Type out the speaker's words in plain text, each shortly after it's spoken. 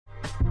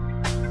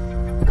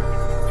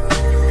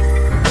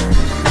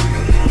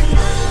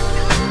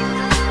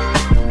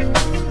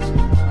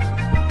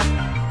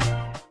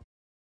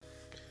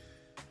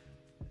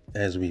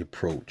as we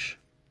approach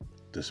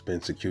the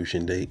Spence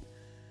execution date,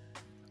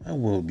 I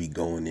will be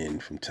going in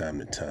from time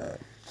to time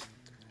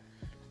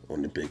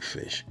on the big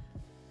fish.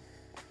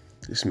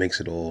 This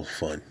makes it all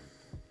fun.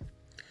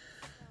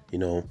 You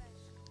know,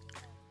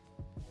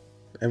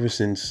 ever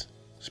since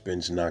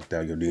Spence knocked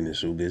out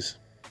Yordenis Ugas,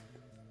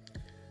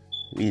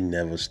 we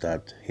never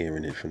stopped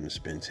hearing it from the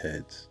Spence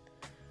heads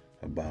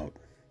about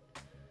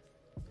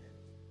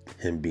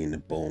him being the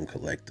bone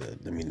collector.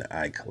 I mean, the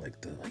eye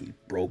collector. He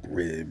broke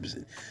ribs,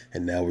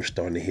 and now we're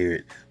starting to hear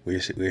it.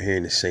 We're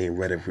hearing the same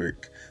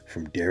rhetoric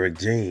from Derek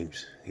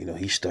James. You know,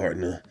 he's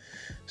starting to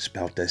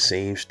spout that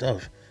same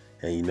stuff.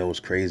 And you know what's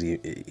crazy?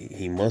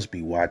 He must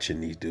be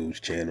watching these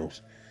dudes'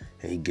 channels,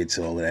 and he gets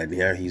all of that. And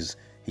here he's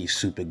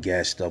super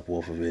gassed up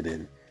off of it,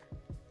 and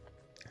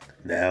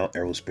now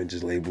Errol Spence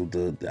is labeled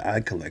the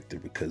eye collector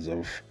because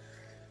of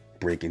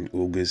breaking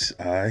Ugas'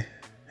 eye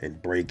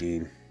and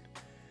breaking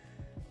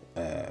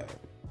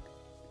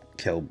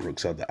Kell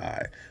Brook's other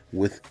eye,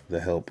 with the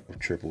help of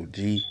Triple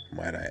G,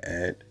 might I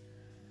add.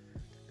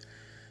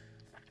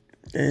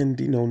 And,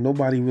 you know,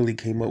 nobody really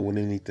came up with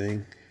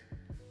anything,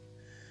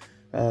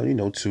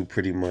 to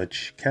pretty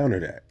much counter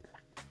that.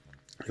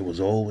 It was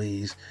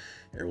always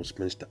Errol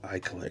Spence, the eye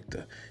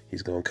collector.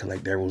 He's going to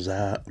collect Errol's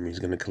eye. He's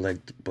going to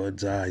collect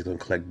Bud's eye. He's going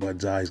to collect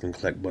Bud's eye. He's going to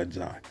collect Bud's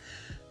eye.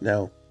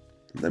 Now,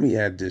 let me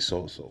add this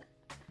also.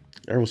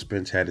 Errol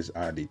Spence had his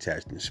eye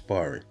detached in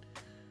sparring.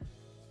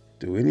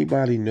 Do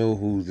anybody know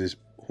who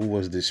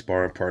was this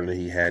sparring partner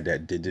he had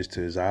that did this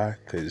to his eye?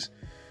 Because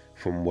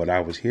from what I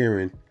was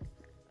hearing,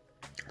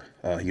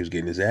 he was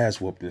getting his ass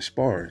whooped in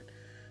sparring.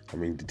 I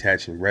mean,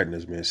 detaching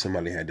retinas, man.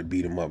 Somebody had to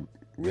beat him up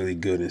really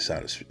good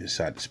inside the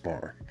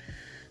sparring.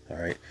 All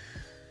right.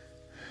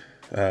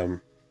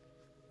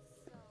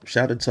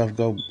 Shout out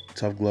to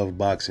Tough Glove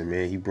Boxing,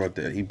 man. He brought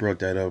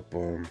that up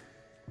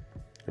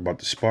about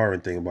the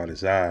sparring thing about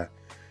his eye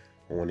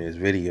on one of his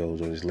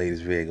videos, on his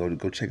latest video.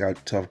 Go check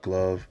out Tough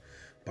Glove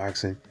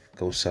Boxing.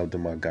 Go sub to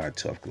my guy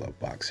Tough Glove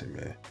Boxing,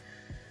 man.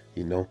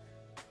 You know.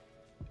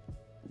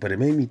 But it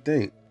made me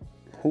think,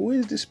 who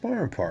is this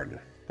sparring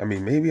partner? I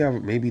mean,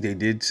 maybe they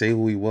did say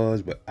who he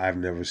was, but I've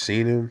never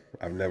seen him.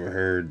 I've never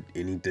heard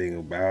anything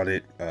about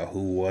it.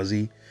 Who was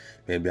he?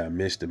 Maybe I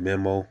missed the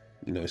memo.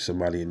 You know,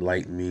 somebody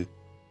enlightened me.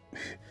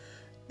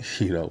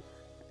 You know.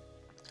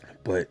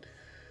 But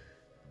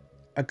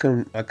I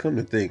come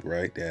to think,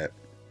 right, that,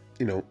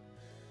 you know,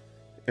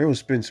 Errol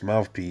Spence's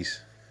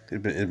mouthpiece,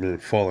 it's been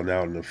falling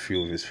out in a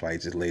few of his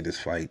fights, his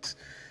latest fights.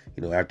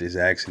 You know, after his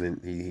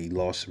accident, he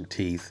lost some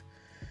teeth.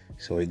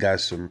 So he got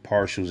some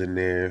partials in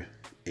there,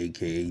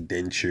 aka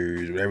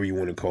dentures, whatever you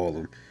want to call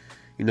them.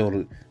 You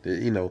know,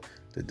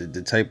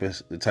 the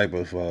type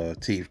of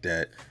teeth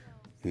that,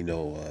 you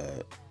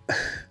know,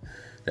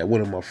 that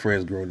one of my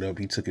friends growing up,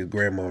 he took his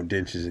grandma's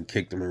dentures and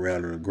kicked them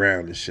around on the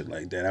ground and shit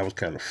like that. I was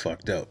kind of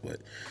fucked up, but,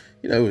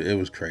 you know, it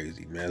was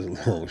crazy, man.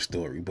 It's a long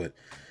story, but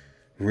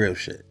real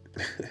shit.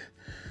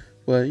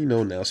 Well, you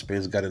know, now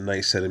Spence got a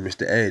nice set of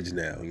Mr. Edge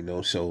now, you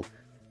know, so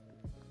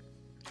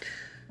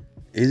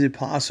is it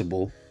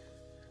possible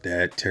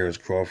that Terence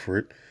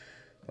Crawford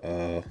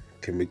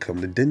can become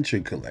the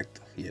denture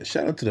collector? Yeah,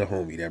 shout out to the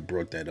homie that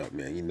brought that up,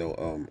 man. You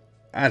know,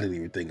 I didn't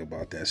even think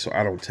about that, so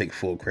I don't take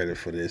full credit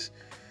for this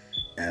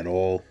at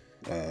all.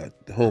 The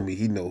homie,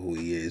 he know who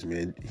he is,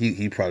 man.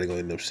 He probably gonna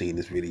end up seeing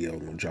this video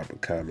and gonna drop a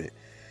comment.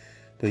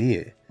 But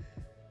yeah,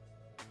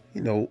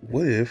 you know,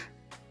 what if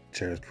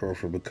Terence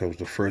Crawford becomes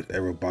the first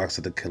ever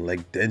boxer to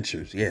collect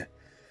dentures?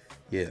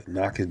 Yeah,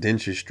 knock his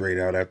dentures straight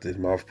out after his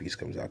mouthpiece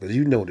comes out. Because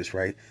you know this,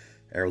 right?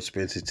 Errol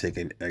Spence is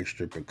taking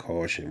extra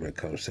precaution when it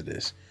comes to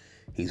this.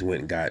 He's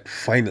went and got,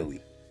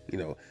 finally, you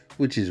know,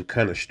 which is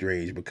kind of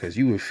strange because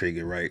you would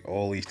figure, right,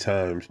 all these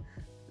times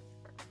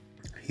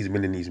he's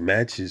been in these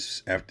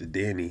matches after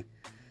Danny,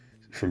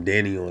 from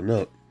Danny on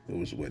up. It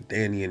was what,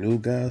 Danny and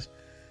Ugas?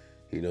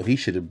 You know, he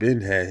should have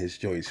been had his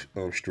joints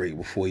straight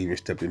before he even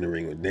stepped in the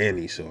ring with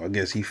Danny. So I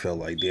guess he felt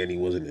like Danny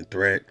wasn't a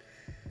threat.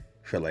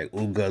 Felt like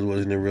Ugas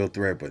wasn't a real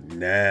threat. But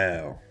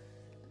now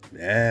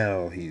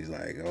he's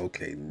like,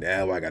 okay,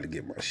 now I got to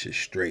get my shit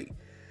straight.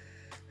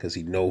 Because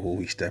he know who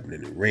he's stepping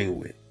in the ring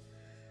with.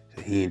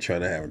 So he ain't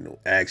trying to have no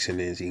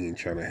accidents. He ain't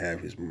trying to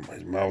have his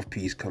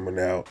mouthpiece coming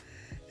out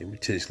and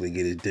potentially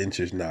get his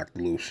dentures knocked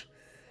loose.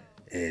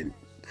 And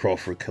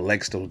Crawford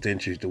collects those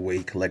dentures the way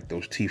he collect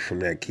those teeth from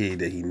that kid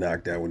that he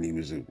knocked out when he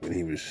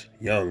was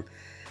young.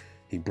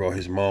 He brought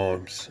his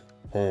mom's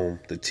home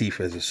the teeth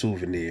as a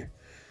souvenir.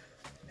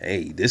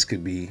 Hey, this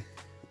could be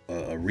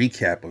a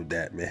recap of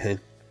that, man.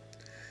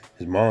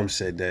 His mom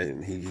said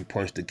that he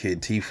punched the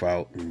kid teeth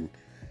out and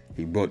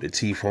he brought the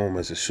teeth home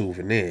as a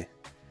souvenir.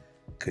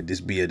 Could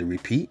this be a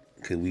repeat?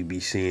 Could we be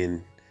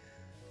seeing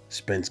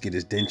Spence get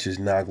his dentures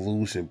knocked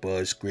loose and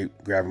Bud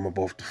grab him up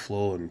off the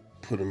floor and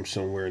put him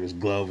somewhere in his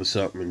glove or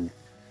something and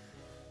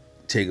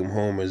take him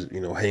home, as, you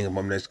know, hang him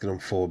up next to them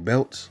 4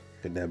 belts?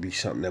 Could that be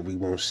something that we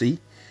won't see?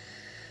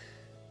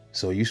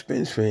 So you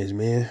Spence fans,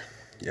 man,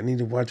 y'all need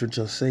to watch what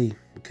y'all say,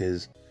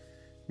 because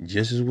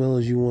just as well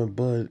as you want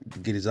Bud to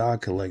get his eye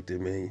collected,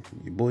 man,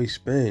 your boy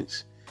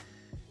Spence,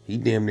 He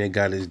damn near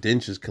got his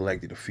dentures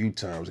collected a few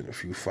times in a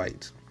few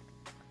fights.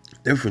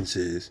 Difference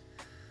is,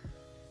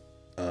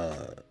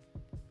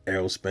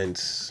 Errol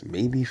Spence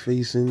may be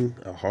facing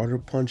a harder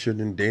puncher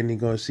than Danny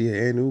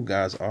Garcia and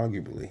Ugas,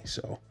 arguably.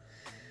 So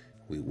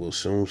we will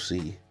soon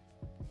see.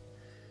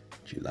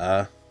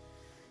 July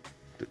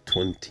the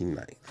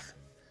 29th.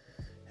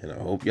 And I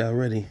hope y'all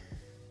ready.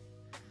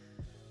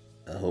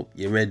 I hope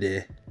you're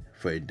ready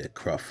for the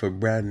Crawford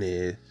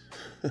Brownies.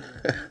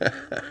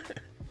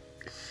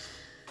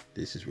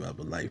 This is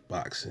Rubber Life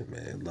Boxing,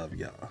 man. Love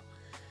y'all.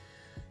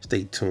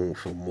 Stay tuned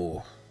for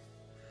more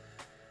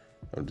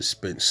of the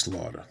Spence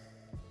Slaughter.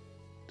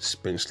 The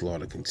Spence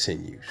Slaughter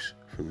continues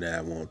from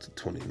now on to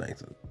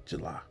 29th of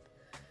July.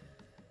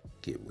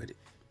 Get with it.